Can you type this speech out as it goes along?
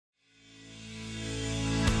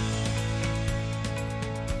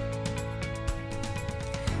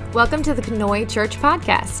Welcome to the Kenoi Church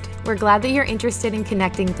Podcast. We're glad that you're interested in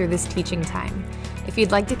connecting through this teaching time. If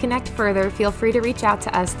you'd like to connect further, feel free to reach out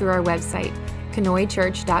to us through our website,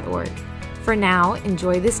 kenoichurch.org. For now,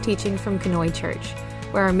 enjoy this teaching from Kenoi Church,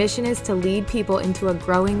 where our mission is to lead people into a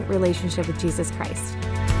growing relationship with Jesus Christ.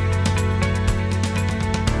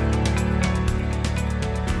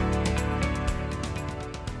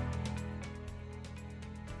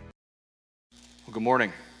 Well, good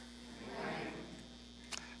morning.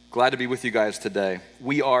 Glad to be with you guys today.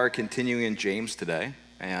 We are continuing in James today,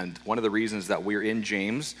 and one of the reasons that we're in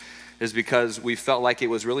James is because we felt like it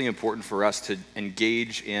was really important for us to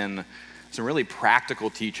engage in some really practical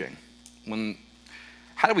teaching.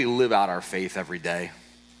 How do we live out our faith every day?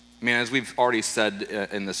 I mean, as we've already said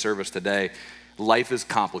in the service today, life is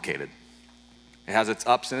complicated. It has its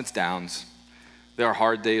ups and its downs. There are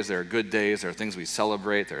hard days, there are good days, there are things we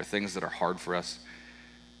celebrate, there are things that are hard for us.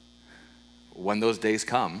 When those days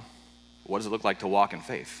come, what does it look like to walk in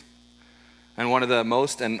faith? And one of the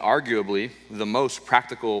most, and arguably the most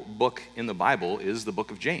practical book in the Bible is the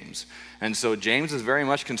book of James. And so James is very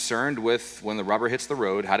much concerned with when the rubber hits the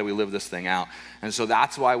road, how do we live this thing out? And so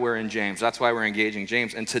that's why we're in James. That's why we're engaging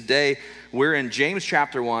James. And today we're in James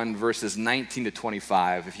chapter 1, verses 19 to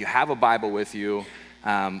 25. If you have a Bible with you,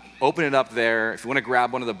 open it up there. If you want to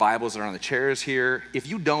grab one of the Bibles that are on the chairs here. If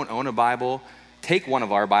you don't own a Bible, take one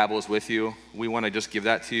of our Bibles with you. We want to just give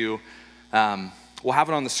that to you. We'll have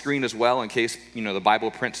it on the screen as well in case the Bible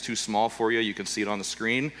print's too small for you. You can see it on the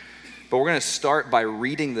screen. But we're going to start by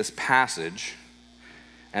reading this passage,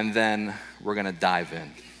 and then we're going to dive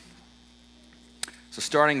in. So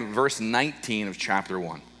starting verse 19 of chapter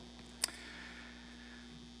 1.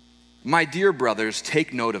 My dear brothers,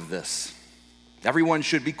 take note of this. Everyone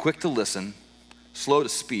should be quick to listen, slow to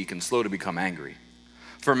speak, and slow to become angry.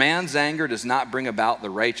 For man's anger does not bring about the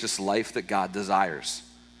righteous life that God desires.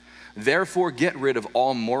 Therefore, get rid of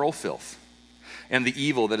all moral filth and the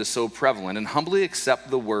evil that is so prevalent, and humbly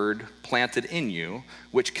accept the word planted in you,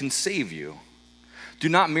 which can save you. Do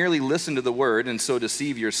not merely listen to the word and so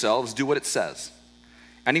deceive yourselves. Do what it says.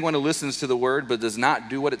 Anyone who listens to the word but does not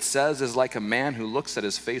do what it says is like a man who looks at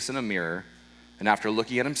his face in a mirror and after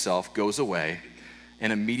looking at himself goes away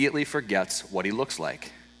and immediately forgets what he looks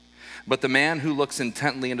like. But the man who looks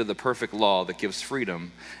intently into the perfect law that gives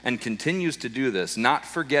freedom and continues to do this, not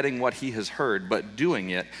forgetting what he has heard, but doing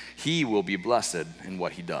it, he will be blessed in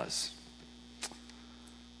what he does.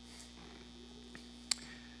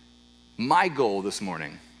 My goal this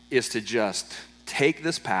morning is to just take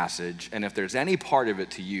this passage, and if there's any part of it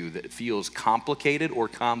to you that feels complicated or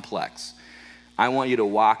complex, I want you to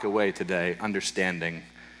walk away today understanding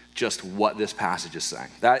just what this passage is saying.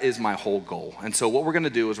 That is my whole goal. And so what we're going to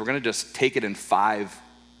do is we're going to just take it in 5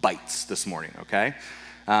 bites this morning, okay?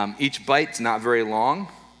 Each bite's not very long,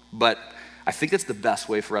 but I think it's the best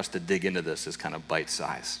way for us to dig into this is kind of bite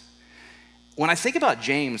size. When I think about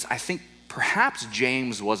James, I think perhaps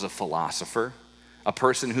James was a philosopher, a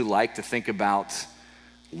person who liked to think about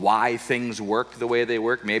why things worked the way they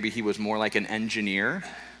work. Maybe he was more like an engineer.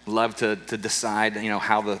 Love to decide,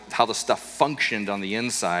 how the stuff functioned on the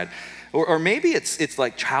inside. Or maybe it's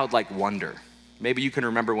like childlike wonder. Maybe you can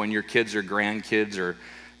remember when your kids or grandkids or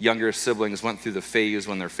younger siblings went through the phase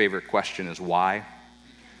when their favorite question is why?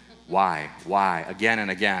 Why? Again and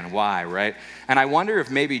again, why, right? And I wonder if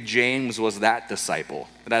maybe James was that disciple,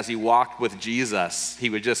 that as he walked with Jesus, he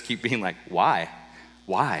would just keep being like, why?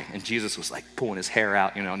 And Jesus was like pulling his hair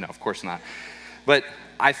out, no, of course not. But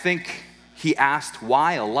I think he asked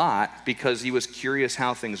why a lot because he was curious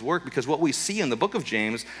how things work. Because what we see in the book of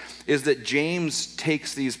James is that James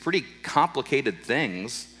takes these pretty complicated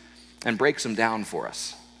things and breaks them down for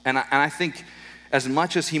us. And I think as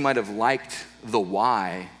much as he might have liked the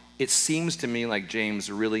why, it seems to me like James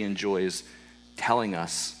really enjoys telling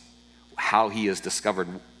us how he has discovered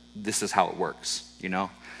this is how it works,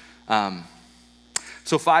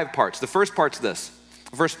 So 5 parts. The first part's this.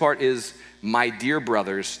 The first part is, my dear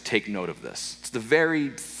brothers, take note of this. It's the very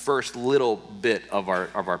first little bit of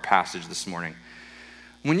our passage this morning.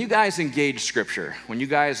 When you guys engage Scripture, when you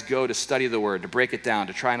guys go to study the Word, to break it down,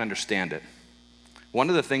 to try and understand it, one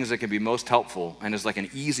of the things that can be most helpful and is like an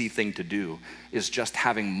easy thing to do is just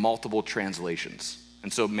having multiple translations.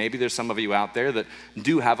 And so maybe there's some of you out there that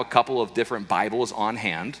do have a couple of different Bibles on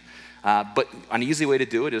hand, but an easy way to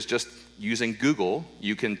do it is just using Google.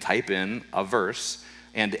 You can type in a verse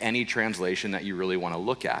and any translation that you really want to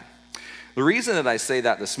look at. The reason that I say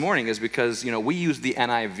that this morning is because, we use the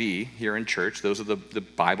NIV here in church. Those are the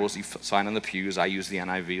Bibles you sign on the pews. I use the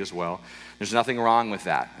NIV as well. There's nothing wrong with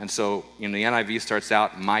that. And so, the NIV starts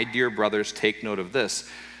out, my dear brothers, take note of this.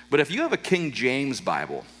 But if you have a King James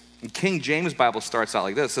Bible, And King James Bible starts out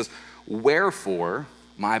like this. It says, wherefore,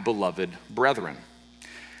 my beloved brethren.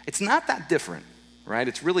 It's not that different, right?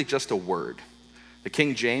 It's really just a word. The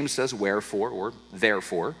King James says wherefore or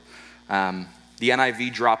therefore. The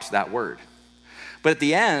NIV drops that word. But at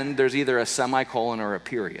the end, there's either a semicolon or a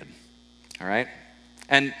period, all right?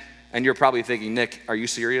 And you're probably thinking, Nick, are you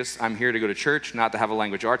serious? I'm here to go to church, not to have a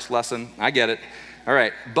language arts lesson. I get it. All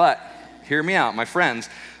right, but hear me out, my friends.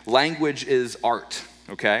 Language is art,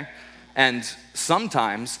 okay? And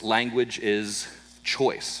sometimes language is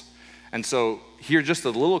choice. And so here's just a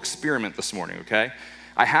little experiment this morning, okay?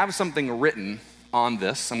 I have something written on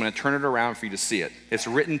this. I'm going to turn it around for you to see it. It's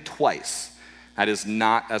written twice. That is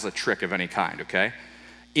not as a trick of any kind, okay?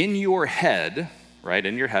 In your head, right,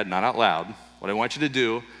 in your head, not out loud, what I want you to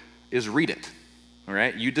do is read it, all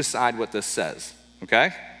right? You decide what this says,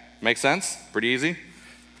 okay? Make sense? Pretty easy?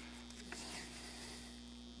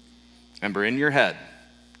 Remember, in your head.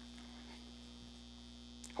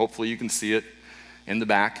 Hopefully you can see it in the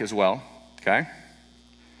back as well, okay?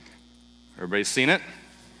 Everybody's seen it?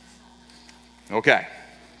 Okay.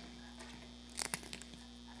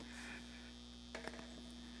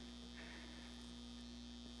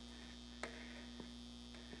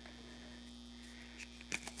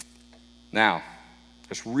 Now,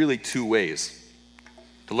 there's really two ways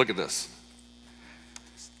to look at this.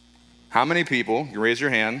 How many people, you raise your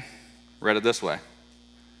hand, read it this way?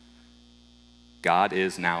 God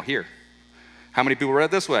is now here. How many people read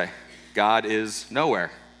it this way? God is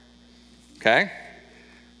nowhere. Okay?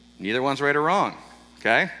 Neither one's right or wrong.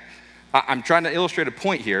 Okay? I'm trying to illustrate a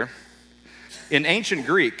point here. In ancient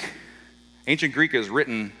Greek is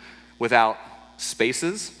written without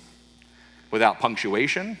spaces, without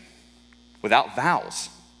punctuation, without vowels.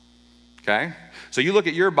 Okay? So you look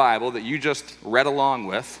at your Bible that you just read along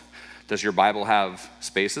with. Does your Bible have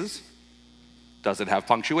spaces? Does it have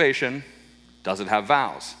punctuation? Does it have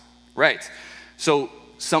vowels? Right. So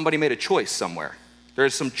somebody made a choice somewhere.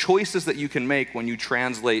 There's some choices that you can make when you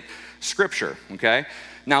translate Scripture, okay?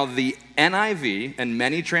 Now, the NIV and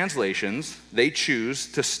many translations, they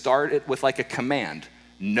choose to start it with like a command.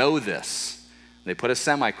 Know this. They put a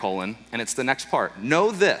semicolon, and it's the next part.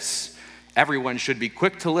 Know this. Everyone should be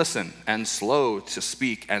quick to listen and slow to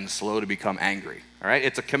speak and slow to become angry, all right?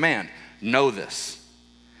 It's a command. Know this.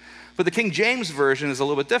 But the King James Version is a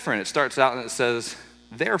little bit different. It starts out and it says,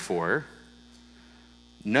 therefore,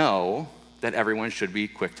 know that everyone should be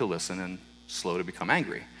quick to listen and slow to become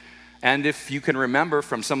angry. And if you can remember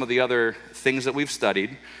from some of the other things that we've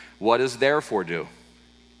studied, what does therefore do?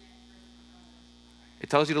 It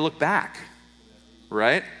tells you to look back,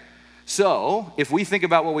 right? So if we think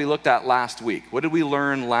about what we looked at last week, what did we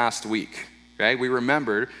learn last week? Okay, we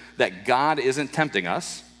remembered that God isn't tempting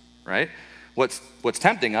us, right? What's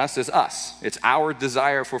tempting us is us. It's our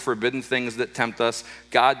desire for forbidden things that tempt us.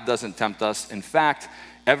 God doesn't tempt us. In fact,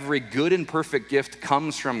 every good and perfect gift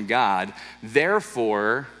comes from God.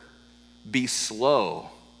 Therefore, be slow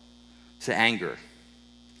to anger.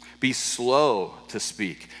 Be slow to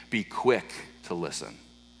speak. Be quick to listen.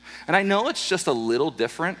 And I know it's just a little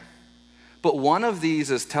different, but one of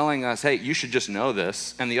these is telling us, hey, you should just know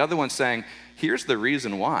this. And the other one's saying, here's the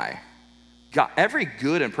reason why. God, every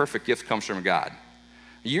good and perfect gift comes from God.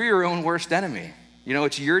 You're your own worst enemy. You know,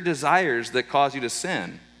 it's your desires that cause you to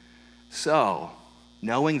sin. So,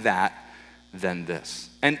 knowing that, then this.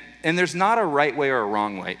 And there's not a right way or a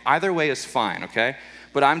wrong way. Either way is fine, okay?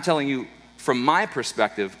 But I'm telling you, from my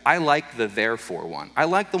perspective, I like the therefore one. I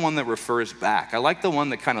like the one that refers back. I like the one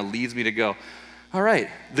that kind of leads me to go, all right,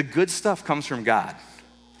 the good stuff comes from God.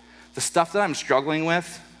 The stuff that I'm struggling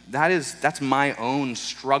with, that's my own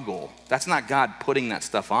struggle. That's not God putting that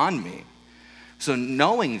stuff on me. So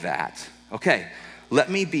knowing that, okay, let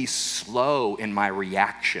me be slow in my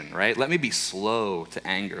reaction, right? Let me be slow to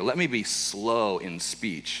anger. Let me be slow in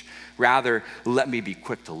speech. Rather, let me be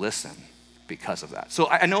quick to listen because of that. So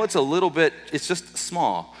I know it's a little bit, it's just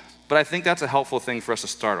small, but I think that's a helpful thing for us to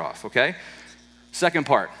start off, okay? Second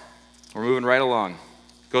part, we're moving right along.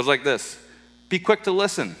 Goes like this. Be quick to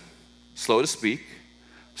listen, slow to speak,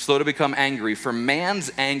 slow to become angry, for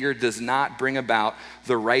man's anger does not bring about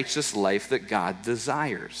the righteous life that God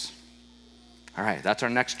desires. All right, that's our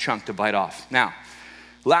next chunk to bite off. Now,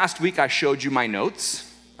 last week I showed you my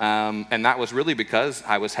notes, and that was really because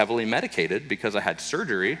I was heavily medicated because I had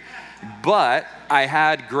surgery, but I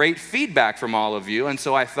had great feedback from all of you, and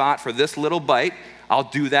so I thought for this little bite, I'll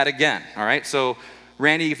do that again, all right? So,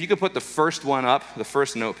 Randy, if you could put the first one up, the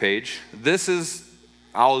first note page,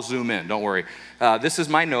 I'll zoom in, don't worry. This is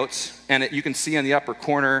my notes, and you can see in the upper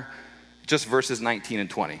corner just verses 19 and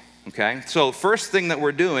 20, okay? So first thing that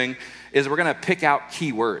we're doing is we're gonna pick out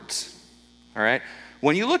key words, all right?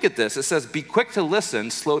 When you look at this, it says, be quick to listen,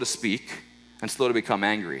 slow to speak, and slow to become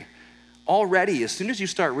angry. Already, as soon as you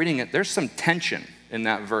start reading it, there's some tension in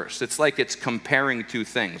that verse. It's like it's comparing two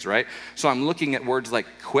things, right? So I'm looking at words like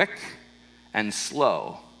quick and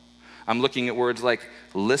slow. I'm looking at words like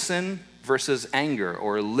listen versus anger,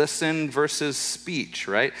 or listen versus speech,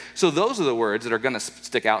 right? So those are the words that are gonna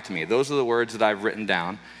stick out to me. Those are the words that I've written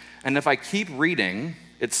down. And if I keep reading,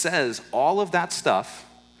 it says all of that stuff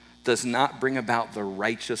does not bring about the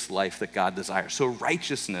righteous life that God desires. So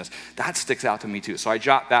righteousness, that sticks out to me too. So I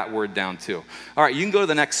jot that word down too. All right, you can go to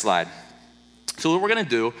the next slide. So what we're gonna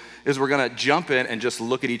do is we're gonna jump in and just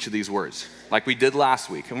look at each of these words like we did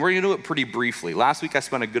last week. And we're gonna do it pretty briefly. Last week I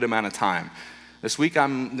spent a good amount of time. This week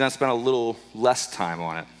I'm gonna spend a little less time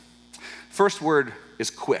on it. First word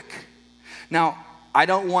is quick. Now, I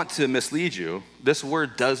don't want to mislead you. This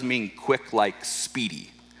word does mean quick like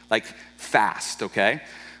speedy, like fast, okay?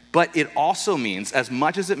 But it also means, as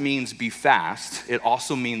much as it means be fast, it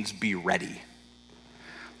also means be ready.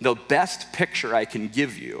 The best picture I can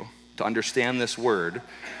give you to understand this word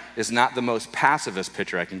is not the most pacifist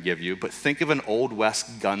picture I can give you, but think of an Old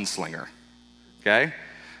West gunslinger, okay?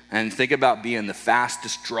 And think about being the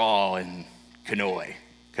fastest draw in Kenoi,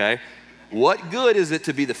 okay? What good is it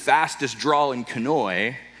to be the fastest draw in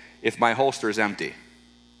Kenoi if my holster is empty?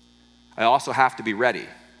 I also have to be ready,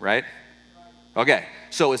 right? Okay,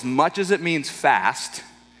 so as much as it means fast,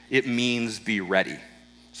 it means be ready.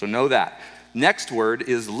 So know that. Next word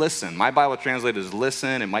is listen. My Bible translated as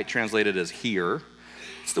listen. It might translate it as hear.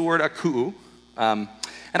 It's the word aku. And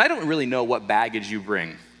I don't really know what baggage you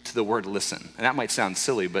bring to the word listen. And that might sound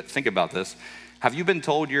silly, but think about this. Have you been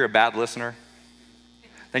told you're a bad listener?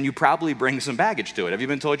 Then you probably bring some baggage to it. Have you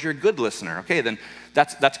been told you're a good listener? Okay, then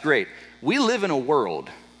that's great. We live in a world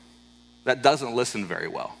that doesn't listen very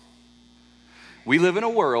well. We live in a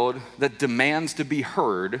world that demands to be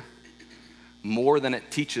heard more than it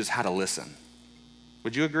teaches how to listen.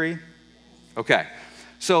 Would you agree? Okay,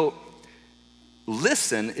 so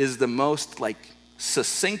listen is the most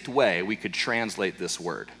succinct way we could translate this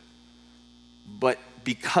word. But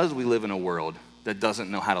because we live in a world that doesn't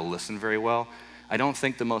know how to listen very well, I don't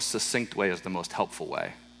think the most succinct way is the most helpful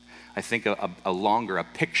way. I think a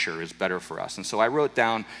picture is better for us. And so I wrote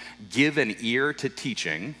down, give an ear to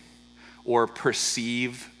teaching, or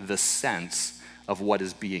perceive the sense of what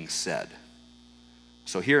is being said.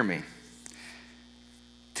 So hear me.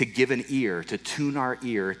 To give an ear, to tune our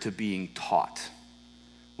ear to being taught.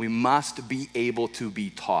 We must be able to be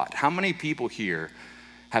taught. How many people here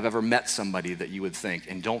have ever met somebody that you would think,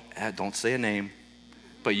 and don't say a name,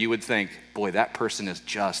 but you would think, boy, that person is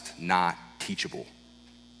just not teachable.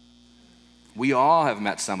 We all have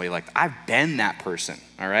met somebody like, I've been that person,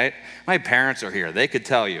 all right? My parents are here, they could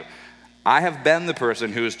tell you. I have been the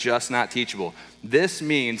person who is just not teachable. This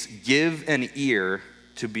means give an ear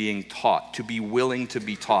to being taught, to be willing to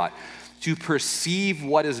be taught, to perceive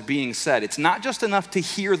what is being said. It's not just enough to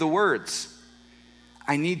hear the words.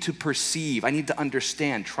 I need to perceive, I need to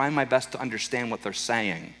understand, try my best to understand what they're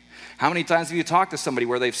saying. How many times have you talked to somebody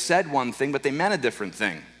where they've said one thing, but they meant a different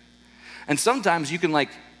thing? And sometimes you can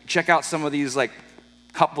check out some of these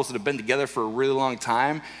couples that have been together for a really long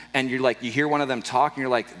time, and you hear one of them talk, and you're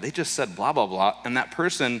like, they just said blah, blah, blah, and that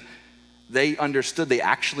person, they understood they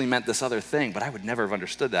actually meant this other thing, but I would never have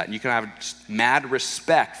understood that. And you can have just mad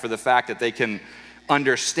respect for the fact that they can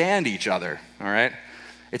understand each other, all right?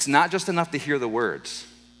 It's not just enough to hear the words.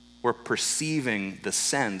 We're perceiving the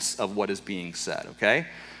sense of what is being said, okay?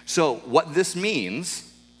 So what this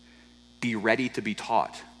means, be ready to be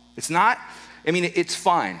taught. It's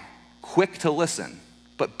fine, quick to listen,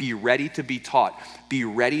 but be ready to be taught. Be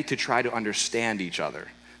ready to try to understand each other.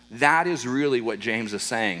 That is really what James is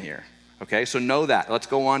saying here, okay? So know that. Let's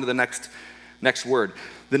go on to the next word.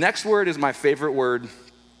 The next word is my favorite word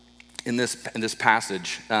in this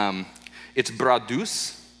passage. It's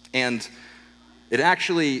bradus, and it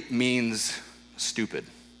actually means stupid.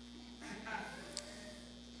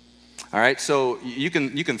 All right, so you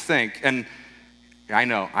can think, and I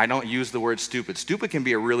know, I don't use the word stupid. Stupid can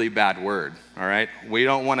be a really bad word, all right? We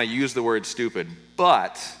don't want to use the word stupid,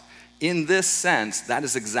 but in this sense, that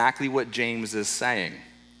is exactly what James is saying,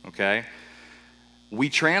 okay? We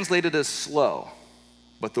translate it as slow,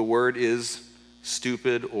 but the word is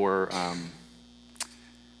stupid or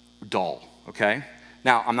dull, okay?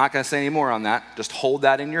 Now, I'm not going to say any more on that. Just hold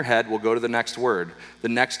that in your head. We'll go to the next word. The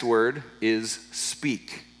next word is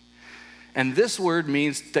speak. And this word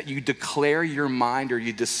means that you declare your mind or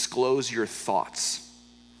you disclose your thoughts.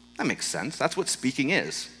 That makes sense. That's what speaking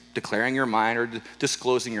is, declaring your mind or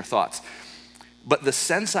disclosing your thoughts. But the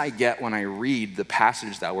sense I get when I read the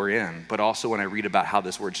passage that we're in, but also when I read about how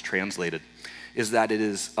this word's translated, is that it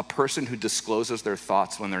is a person who discloses their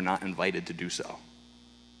thoughts when they're not invited to do so.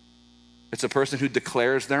 It's a person who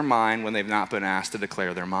declares their mind when they've not been asked to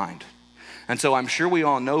declare their mind. And so I'm sure we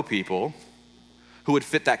all know people who would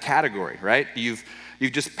fit that category, right? You've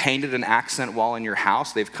just painted an accent wall in your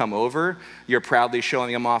house. They've come over. You're proudly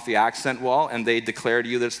showing them off the accent wall, and they declare to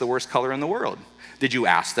you that it's the worst color in the world. Did you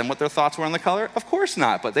ask them what their thoughts were on the color? Of course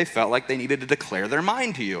not, but they felt like they needed to declare their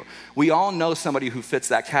mind to you. We all know somebody who fits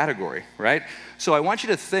that category, right? So I want you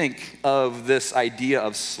to think of this idea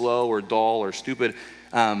of slow or dull or stupid.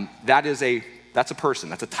 That's a person.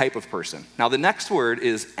 That's a type of person. Now, the next word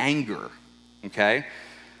is anger, okay?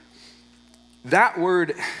 That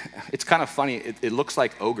word, it's kind of funny. It looks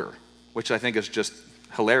like ogre, which I think is just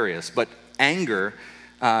hilarious. But anger,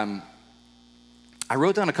 I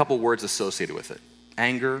wrote down a couple words associated with it.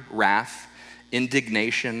 Anger, wrath,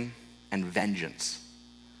 indignation, and vengeance.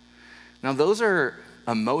 Now, those are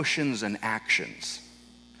emotions and actions.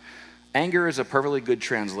 Anger is a perfectly good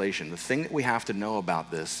translation. The thing that we have to know about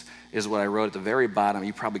this is what I wrote at the very bottom.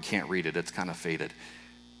 You probably can't read it. It's kind of faded.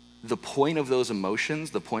 The point of those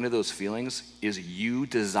emotions, the point of those feelings is you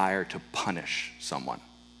desire to punish someone.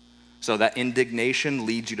 So that indignation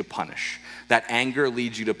leads you to punish. That anger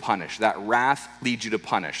leads you to punish. That wrath leads you to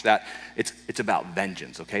punish. That it's about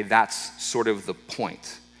vengeance, okay? That's sort of the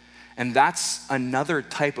point. And that's another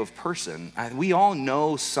type of person. We all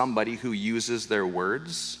know somebody who uses their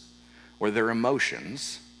words or their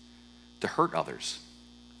emotions to hurt others,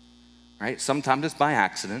 right? Sometimes it's by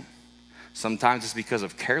accident. Sometimes it's because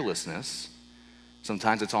of carelessness.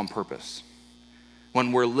 Sometimes it's on purpose.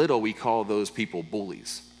 When we're little, we call those people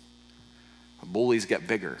bullies. Bullies get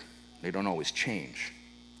bigger. They don't always change.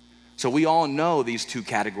 So we all know these two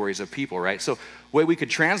categories of people, right? So the way we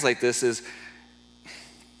could translate this is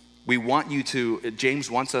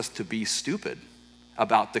James wants us to be stupid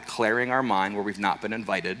about declaring our mind where we've not been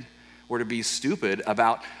invited. We're to be stupid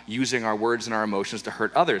about using our words and our emotions to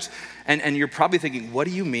hurt others. And you're probably thinking, what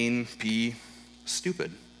do you mean be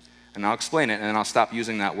stupid? And I'll explain it, and I'll stop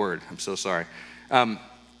using that word. I'm so sorry.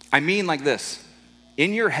 I mean like this.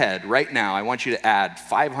 In your head right now, I want you to add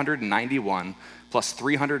 591 plus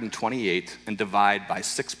 328 and divide by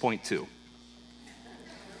 6.2.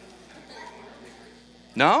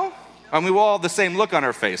 No? I mean, we all have the same look on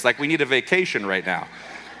our face, like we need a vacation right now,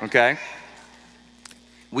 okay?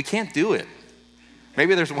 We can't do it.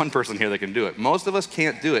 Maybe there's one person here that can do it. Most of us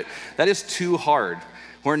can't do it. That is too hard.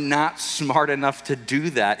 We're not smart enough to do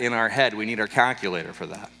that in our head. We need our calculator for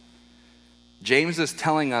that. James is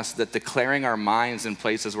telling us that declaring our minds in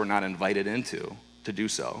places we're not invited into to do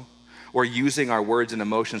so, or using our words and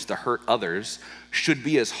emotions to hurt others, should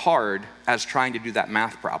be as hard as trying to do that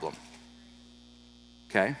math problem.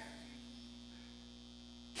 Okay?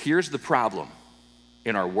 Here's the problem.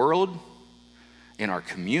 In our world, in our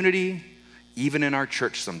community, even in our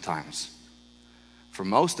church sometimes, for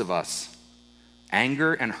most of us,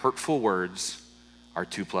 anger and hurtful words are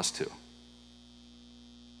 2 plus 2.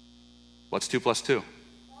 What's 2 plus 2? 4.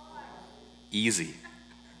 Easy.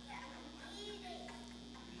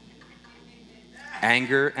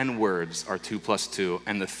 Anger and words are 2 plus 2,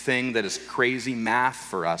 and the thing that is crazy math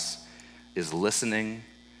for us is listening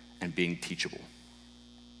and being teachable.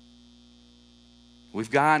 We've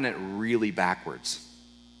gotten it really backwards.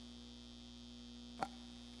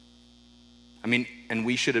 I mean, and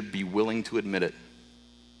we should be willing to admit it,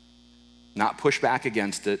 not push back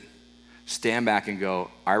against it, stand back and go,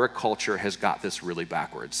 our culture has got this really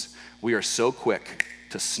backwards. We are so quick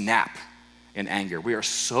to snap in anger. We are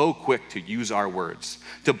so quick to use our words,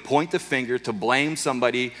 to point the finger, to blame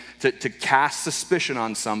somebody, to cast suspicion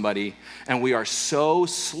on somebody, and we are so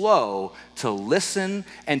slow to listen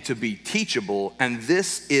and to be teachable, and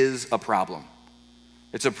this is a problem.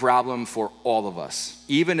 It's a problem for all of us,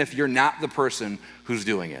 even if you're not the person who's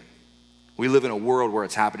doing it. We live in a world where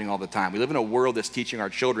it's happening all the time. We live in a world that's teaching our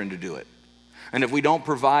children to do it. And if we don't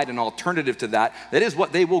provide an alternative to that, that is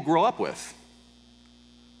what they will grow up with.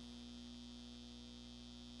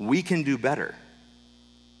 We can do better.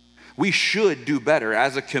 We should do better.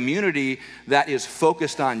 As a community that is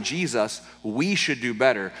focused on Jesus, we should do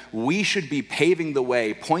better. We should be paving the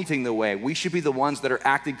way, pointing the way. We should be the ones that are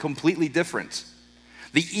acting completely different.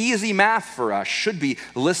 The easy math for us should be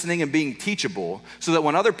listening and being teachable so that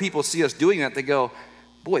when other people see us doing that, they go,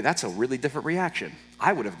 boy, that's a really different reaction.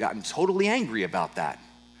 I would have gotten totally angry about that.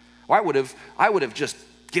 Or I would have just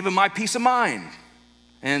given my peace of mind.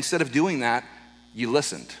 And instead of doing that, you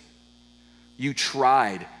listened. You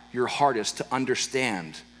tried your hardest to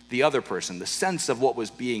understand the other person, the sense of what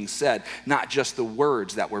was being said, not just the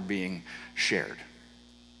words that were being shared.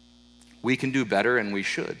 We can do better, and we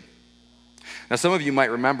should. Now, some of you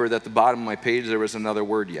might remember that at the bottom of my page there was another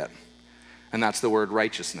word yet, and that's the word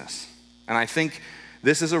righteousness. And I think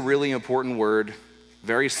this is a really important word.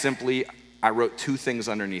 Very simply, I wrote two things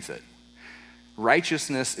underneath it.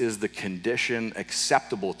 Righteousness is the condition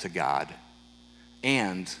acceptable to God,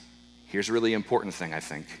 and here's a really important thing, I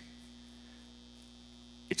think.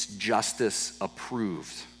 It's justice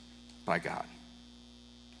approved by God.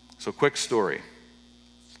 So, quick story.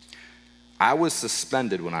 I was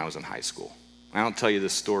suspended when I was in high school. I don't tell you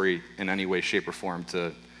this story in any way, shape, or form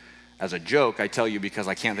as a joke. I tell you because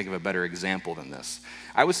I can't think of a better example than this.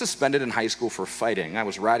 I was suspended in high school for fighting. I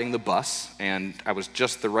was riding the bus, and I was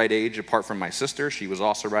just the right age apart from my sister. She was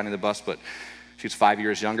also riding the bus, but she's 5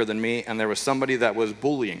 years younger than me, and there was somebody that was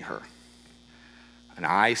bullying her. And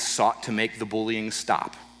I sought to make the bullying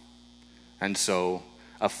stop. And so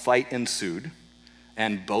a fight ensued,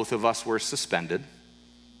 and both of us were suspended,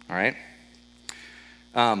 all right?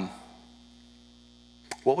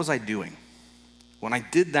 What was I doing? When I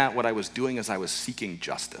did that, what I was doing is I was seeking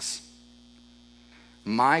justice.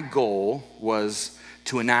 My goal was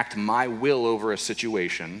to enact my will over a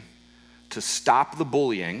situation, to stop the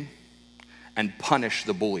bullying and punish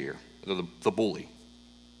the bullier, the bully.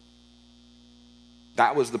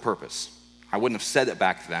 That was the purpose. I wouldn't have said it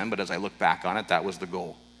back then, but as I look back on it, that was the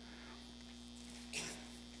goal.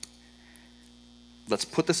 Let's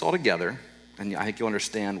put this all together, and I think you'll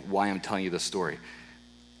understand why I'm telling you this story.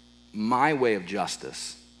 My way of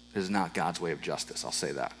justice is not God's way of justice. I'll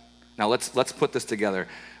say that. Now let's put this together.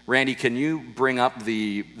 Randy, can you bring up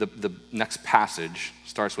the next passage?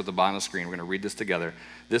 Starts with the bottom of the screen. We're going to read this together.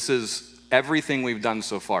 This is everything we've done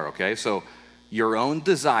so far, okay? So your own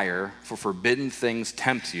desire for forbidden things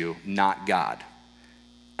tempts you, not God.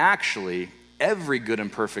 Actually, every good and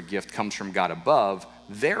perfect gift comes from God above.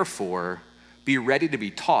 Therefore, be ready to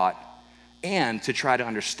be taught and to try to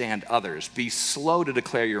understand others. Be slow to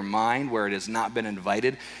declare your mind where it has not been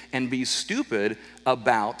invited, and be stupid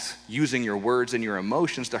about using your words and your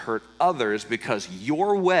emotions to hurt others, because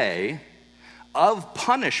your way of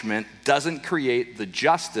punishment doesn't create the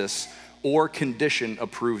justice or condition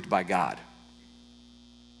approved by God.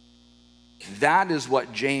 That is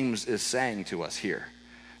what James is saying to us here.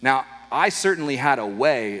 Now, I certainly had a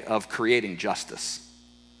way of creating justice.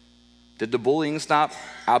 Did the bullying stop?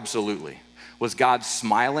 Absolutely. Was God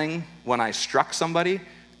smiling when I struck somebody?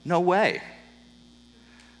 No way.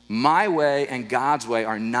 My way and God's way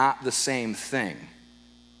are not the same thing.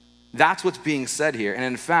 That's what's being said here. And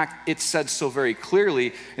in fact, it's said so very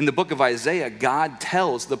clearly in the book of Isaiah. God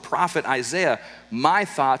tells the prophet Isaiah, my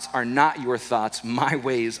thoughts are not your thoughts, my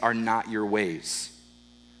ways are not your ways.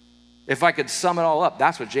 If I could sum it all up,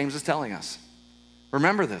 that's what James is telling us.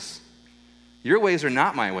 Remember this. Your ways are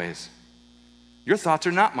not my ways. Your thoughts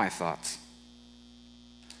are not my thoughts.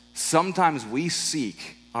 Sometimes we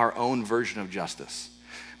seek our own version of justice.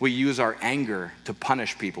 We use our anger to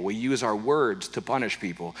punish people. We use our words to punish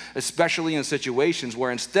people, especially in situations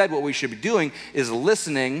where instead what we should be doing is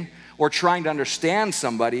listening or trying to understand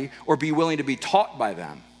somebody or be willing to be taught by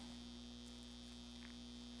them.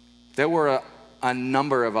 There were a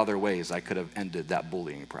number of other ways I could have ended that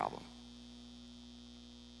bullying problem.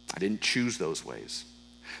 I didn't choose those ways.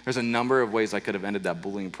 There's a number of ways I could have ended that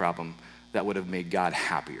bullying problem that would have made God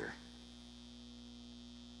happier.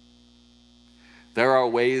 There are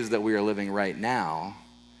ways that we are living right now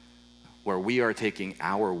where we are taking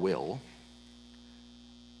our will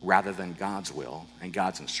rather than God's will and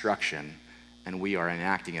God's instruction, and we are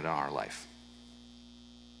enacting it on our life.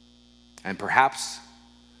 And perhaps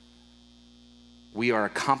we are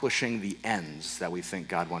accomplishing the ends that we think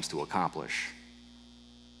God wants to accomplish,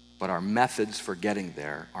 but our methods for getting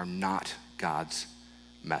there are not God's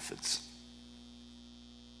methods.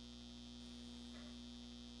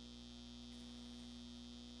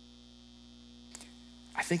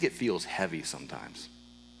 I think it feels heavy sometimes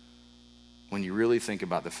when you really think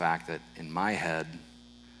about the fact that in my head,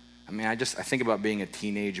 I think about being a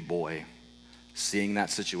teenage boy, seeing that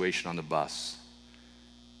situation on the bus.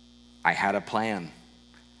 I had a plan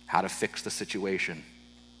how to fix the situation.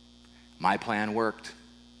 My plan worked,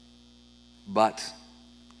 but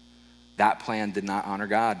that plan did not honor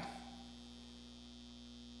God.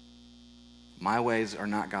 My ways are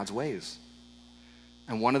not God's ways.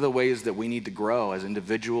 And one of the ways that we need to grow as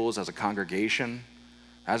individuals, as a congregation,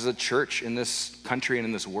 as a church in this country and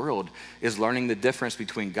in this world is learning the difference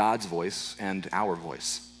between God's voice and our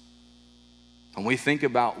voice. When we think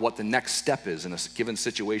about what the next step is in a given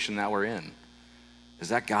situation that we're in, is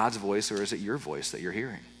that God's voice or is it your voice that you're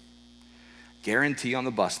hearing? Guarantee on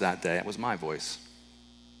the bus that day, it was my voice,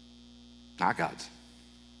 not God's.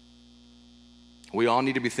 We all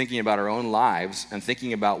need to be thinking about our own lives and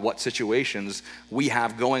thinking about what situations we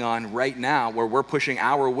have going on right now where we're pushing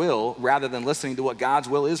our will rather than listening to what God's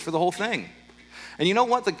will is for the whole thing. And you know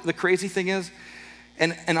what the crazy thing is?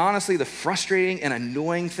 And honestly, the frustrating and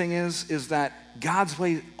annoying thing is that God's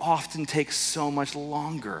way often takes so much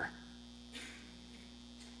longer.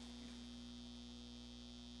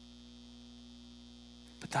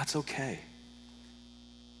 But that's okay.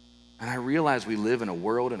 And I realize we live in a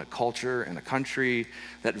world and a culture and a country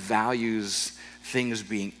that values things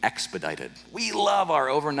being expedited. We love our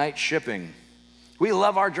overnight shipping. We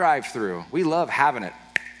love our drive-through. We love having it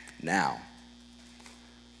now.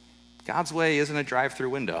 God's way isn't a drive-through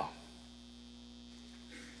window.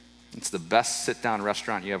 It's the best sit-down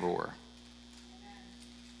restaurant you ever were.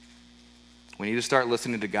 We need to start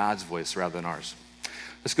listening to God's voice rather than ours.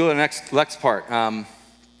 Let's go to the next part.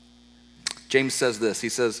 James says this. He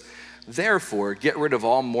says, therefore, get rid of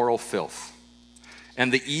all moral filth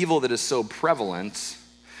and the evil that is so prevalent,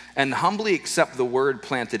 and humbly accept the word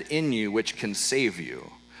planted in you, which can save you.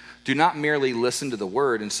 Do not merely listen to the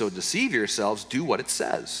word and so deceive yourselves. Do what it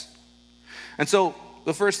says. And so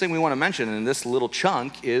the first thing we want to mention in this little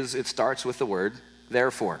chunk is it starts with the word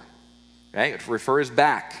therefore. Okay? It refers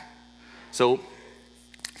back. So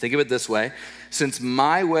think of it this way. Since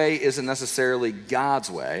my way isn't necessarily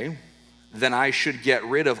God's way, then I should get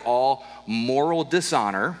rid of all moral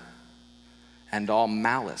dishonor and all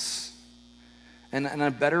malice. And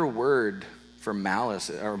a better word for malice,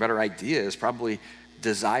 or a better idea, is probably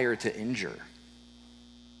desire to injure.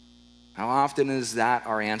 How often is that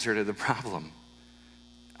our answer to the problem?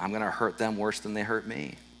 I'm going to hurt them worse than they hurt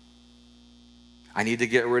me. I need to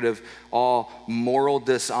get rid of all moral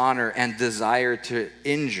dishonor and desire to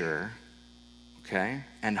injure, okay?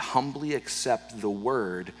 And humbly accept the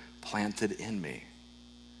word planted in me.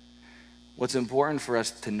 What's important for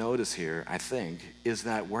us to notice here, I think, is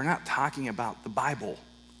that we're not talking about the Bible.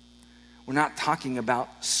 We're not talking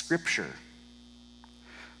about Scripture.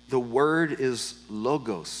 The word is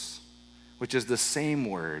logos, which is the same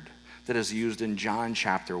word that is used in John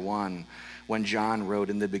chapter 1 when John wrote,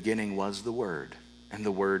 in the beginning was the Word, and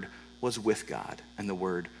the Word was with God, and the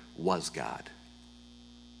Word was God.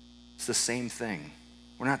 It's the same thing.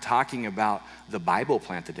 We're not talking about the Bible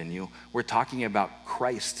planted in you. We're talking about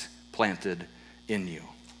Christ planted in you.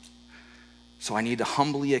 So I need to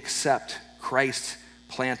humbly accept Christ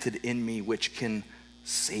planted in me, which can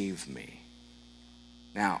save me.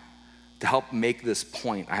 Now, to help make this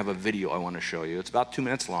point, I have a video I want to show you. It's about 2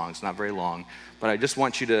 minutes long. It's not very long. But I just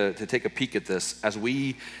want you to take a peek at this as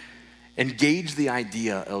we engage the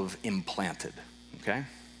idea of implanted. Okay?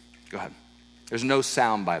 Go ahead. There's no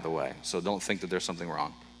sound, by the way, so don't think that there's something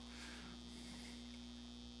wrong.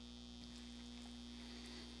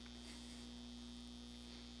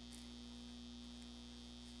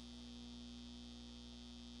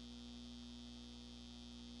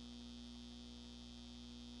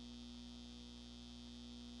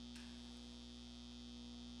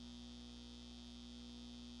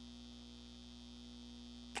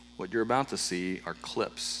 What you're about to see are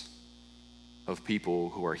clips of people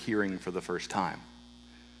who are hearing for the first time.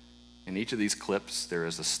 In each of these clips, there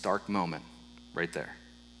is a stark moment right there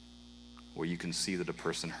where you can see that a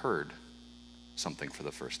person heard something for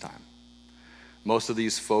the first time. Most of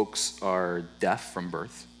these folks are deaf from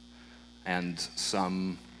birth and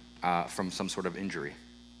some from some sort of injury.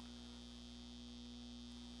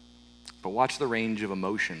 But watch the range of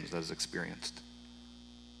emotions that is experienced.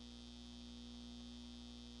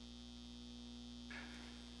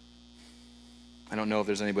 I don't know if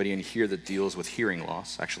there's anybody in here that deals with hearing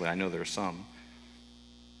loss. Actually, I know there are some.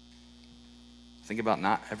 Think about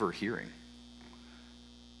not ever hearing.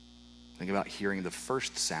 Think about hearing the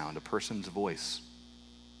first sound, a person's voice.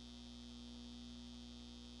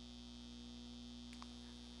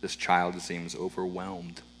 This child seems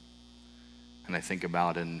overwhelmed. And I think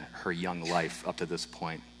about in her young life up to this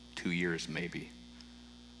point, 2 years maybe.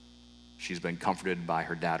 She's been comforted by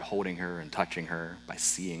her dad holding her and touching her, by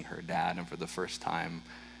seeing her dad, and for the first time,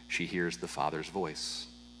 she hears the Father's voice.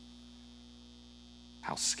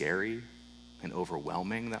 How scary and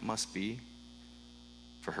overwhelming that must be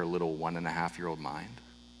for her little 1.5-year-old mind.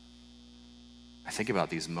 I think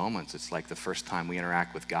about these moments. It's like the first time we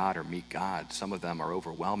interact with God or meet God. Some of them are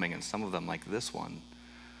overwhelming, and some of them, like this one,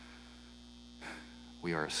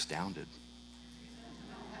 we are astounded.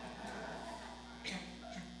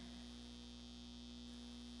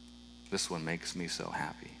 This one makes me so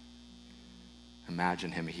happy.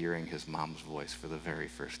 Imagine him hearing his mom's voice for the very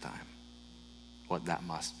first time. What that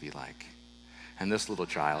must be like. and this little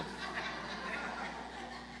child.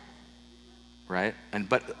 Right?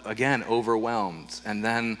 But again, overwhelmed, and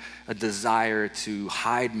then a desire to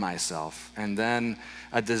hide myself, and then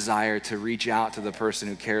a desire to reach out to the person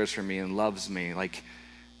who cares for me and loves me. Like,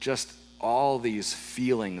 just all these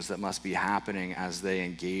feelings that must be happening as they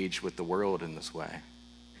engage with the world in this way.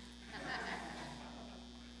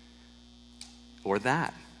 Or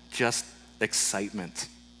that, just excitement.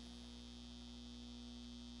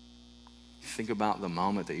 Think about the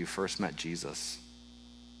moment that you first met Jesus.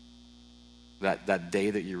 That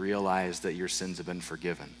day that you realized that your sins have been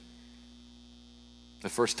forgiven. The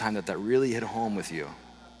first time that really hit home with you.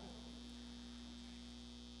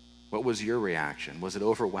 What was your reaction? Was it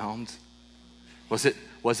overwhelmed? Was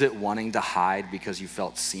it wanting to hide because you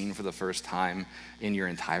felt seen for the first time in your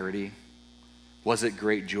entirety? Was it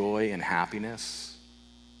great joy and happiness?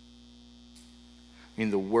 I mean,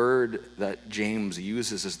 the word that James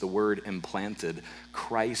uses is the word implanted.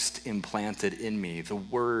 Christ implanted in me. The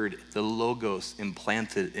word, the logos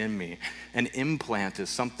implanted in me. An implant is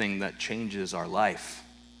something that changes our life.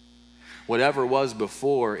 Whatever was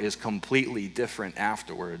before is completely different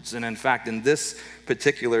afterwards. And in fact, in this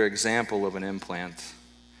particular example of an implant,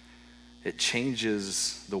 it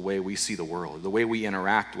changes the way we see the world, the way we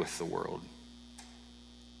interact with the world.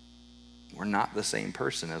 We're not the same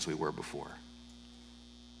person as we were before.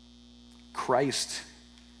 Christ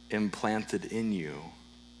implanted in you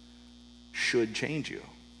should change you.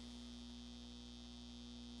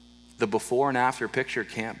 The before and after picture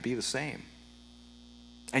can't be the same.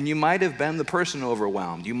 And you might have been the person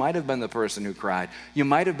overwhelmed. You might have been the person who cried. You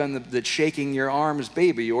might have been the shaking your arms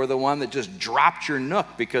baby, or the one that just dropped your nook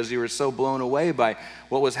because you were so blown away by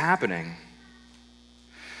what was happening.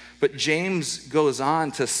 But James goes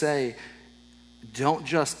on to say, don't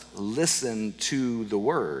just listen to the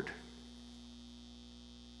word,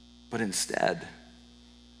 but instead,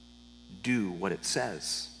 do what it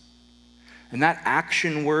says. And that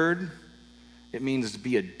action word, it means to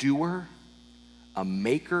be a doer, a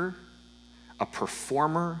maker, a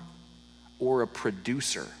performer, or a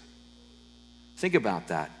producer. Think about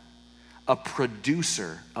that. A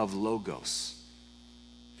producer of logos.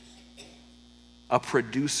 A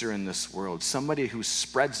producer in this world. Somebody who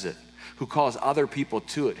spreads it, who calls other people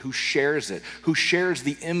to it, who shares it, who shares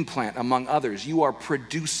the implant among others. You are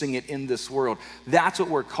producing it in this world. That's what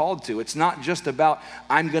we're called to. It's not just about,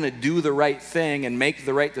 I'm going to do the right thing and make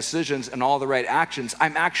the right decisions and all the right actions.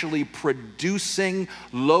 I'm actually producing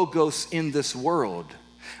logos in this world.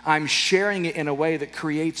 I'm sharing it in a way that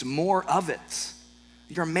creates more of it.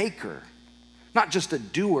 You're a maker, not just a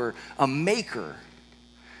doer, a maker.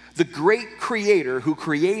 The great creator who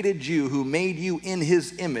created you, who made you in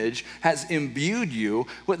his image, has imbued you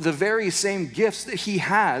with the very same gifts that he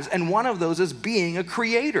has, and one of those is being a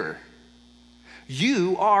creator.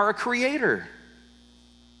 You are a creator.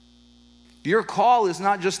 Your call is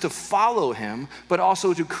not just to follow him, but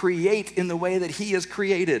also to create in the way that he has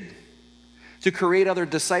created. To create other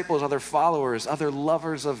disciples, other followers, other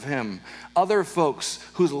lovers of him, other folks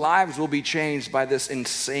whose lives will be changed by this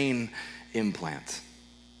insane implant.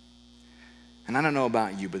 And I don't know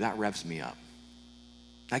about you, but that revs me up.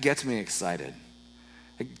 That gets me excited.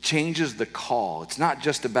 It changes the call. It's not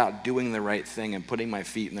just about doing the right thing and putting my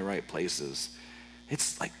feet in the right places.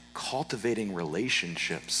 It's like cultivating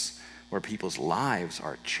relationships where people's lives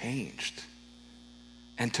are changed.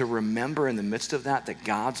 And to remember in the midst of that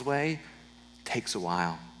God's way takes a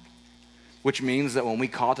while. Which means that when we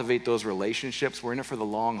cultivate those relationships, we're in it for the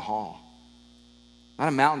long haul. Not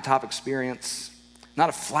a mountaintop experience. Not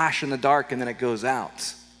a flash in the dark and then it goes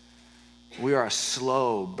out. We are a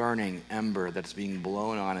slow burning ember that's being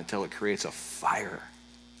blown on until it creates a fire.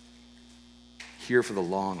 Here for the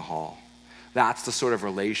long haul. That's the sort of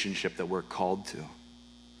relationship that we're called to.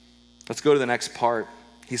 Let's go to the next part.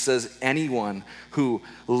 He says, anyone who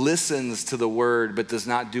listens to the word but does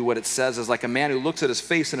not do what it says is like a man who looks at his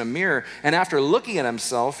face in a mirror, and after looking at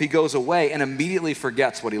himself, he goes away and immediately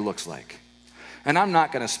forgets what he looks like. And I'm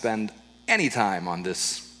not going to spend any time on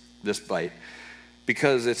this bite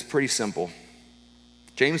because it's pretty simple.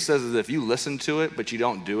 James says that if you listen to it but you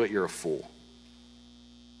don't do it, you're a fool.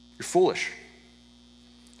 You're foolish.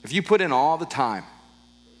 If you put in all the time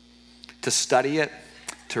to study it,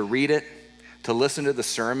 to read it, to listen to the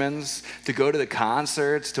sermons, to go to the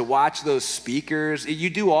concerts, to watch those speakers, you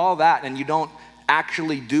do all that and you don't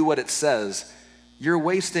actually do what it says, you're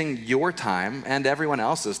wasting your time and everyone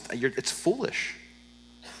else's. It's foolish.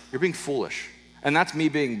 You're being foolish. And that's me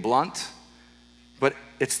being blunt, but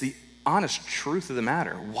it's the honest truth of the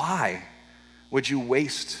matter. Why would you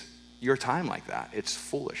waste your time like that? It's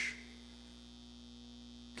foolish.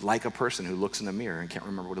 like a person who looks in a mirror and can't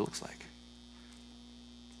remember what it looks like.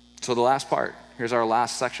 So the last part, here's our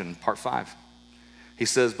last section, part 5. He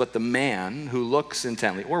says, but the man who looks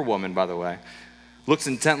intently, or woman, by the way, looks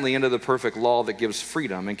intently into the perfect law that gives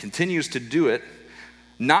freedom and continues to do it,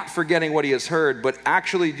 not forgetting what he has heard, but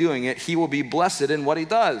actually doing it, he will be blessed in what he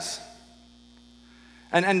does.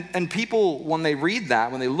 And people, when they read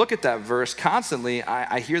that, when they look at that verse constantly,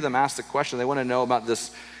 I hear them ask the question, they want to know about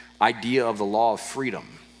this idea of the law of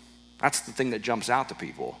freedom. That's the thing that jumps out to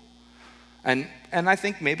people. And I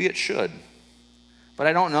think maybe it should, but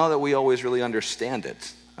I don't know that we always really understand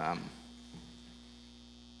it.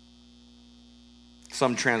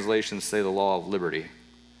 Some translations say the law of liberty.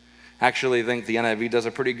 Actually, I think the NIV does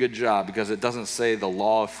a pretty good job because it doesn't say the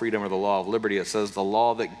law of freedom or the law of liberty. It says the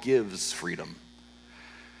law that gives freedom.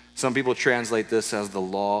 Some people translate this as the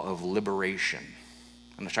law of liberation,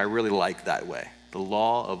 which I really like that way. The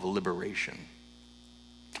law of liberation.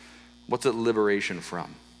 What's it liberation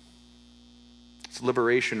from? It's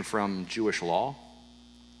liberation from Jewish law.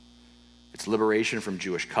 It's liberation from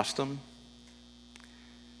Jewish custom.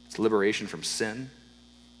 It's liberation from sin.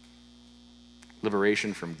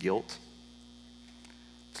 Liberation from guilt.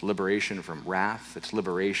 It's liberation from wrath. It's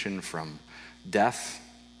liberation from death.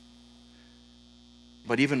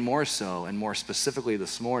 But even more so, and more specifically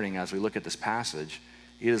this morning as we look at this passage,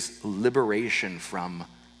 is liberation from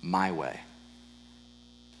my way.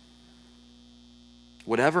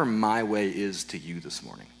 Whatever my way is to you this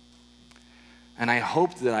morning. And I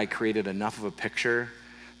hope that I created enough of a picture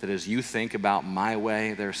that as you think about my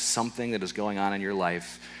way, there's something that is going on in your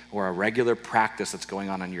life or a regular practice that's going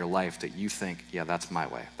on in your life that you think, yeah, that's my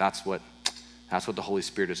way. That's what the Holy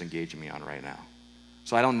Spirit is engaging me on right now.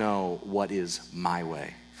 So I don't know what is my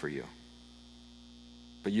way for you.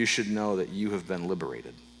 But you should know that you have been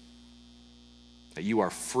liberated. That you are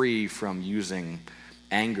free from using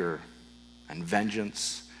anger and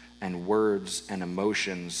vengeance and words and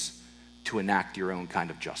emotions to enact your own kind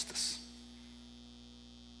of justice.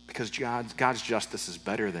 Because God's justice is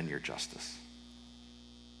better than your justice.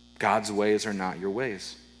 God's ways are not your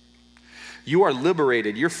ways. You are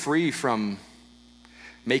liberated. You're free from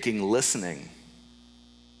making listening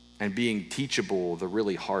and being teachable the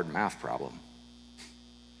really hard math problem.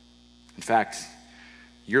 In fact,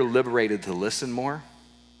 you're liberated to listen more,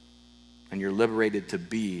 and you're liberated to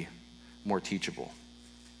be more teachable.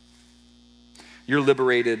 You're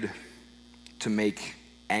liberated to make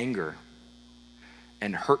anger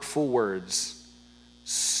and hurtful words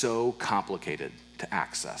so complicated to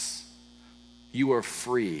access. You are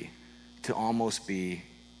free to almost be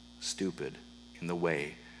stupid in the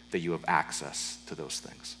way that you have access to those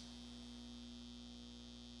things.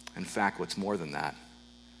 In fact, what's more than that,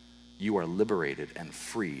 you are liberated and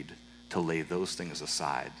freed to lay those things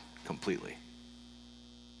aside completely.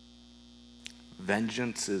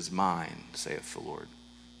 Vengeance is mine, saith the Lord.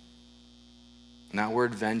 And that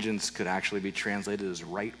word vengeance could actually be translated as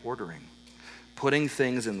right ordering. Putting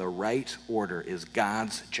things in the right order is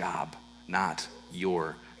God's job, not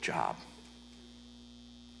your job.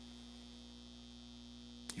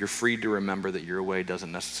 You're free to remember that your way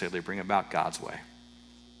doesn't necessarily bring about God's way.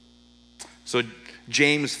 So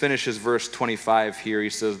James finishes verse 25 here. He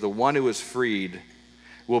says, the one who is freed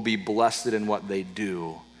will be blessed in what they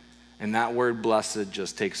do. And that word blessed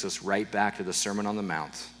just takes us right back to the Sermon on the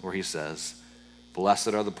Mount, where he says, blessed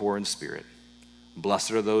are the poor in spirit.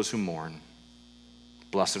 Blessed are those who mourn.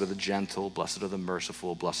 Blessed are the gentle. Blessed are the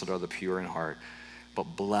merciful. Blessed are the pure in heart.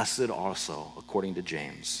 But blessed also, according to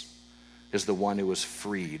James, is the one who is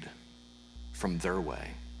freed from their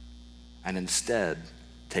way and instead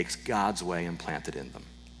takes God's way implanted in them.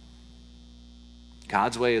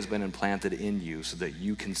 God's way has been implanted in you so that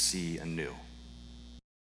you can see anew.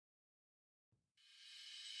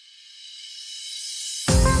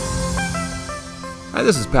 Hi,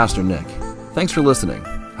 this is Pastor Nick. Thanks for listening.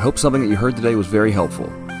 I hope something that you heard today was very helpful.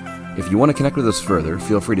 If you want to connect with us further,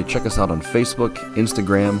 feel free to check us out on Facebook,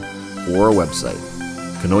 Instagram, or our website,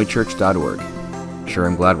 KanoiChurch.org. Sure,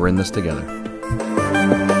 I'm glad we're in this together.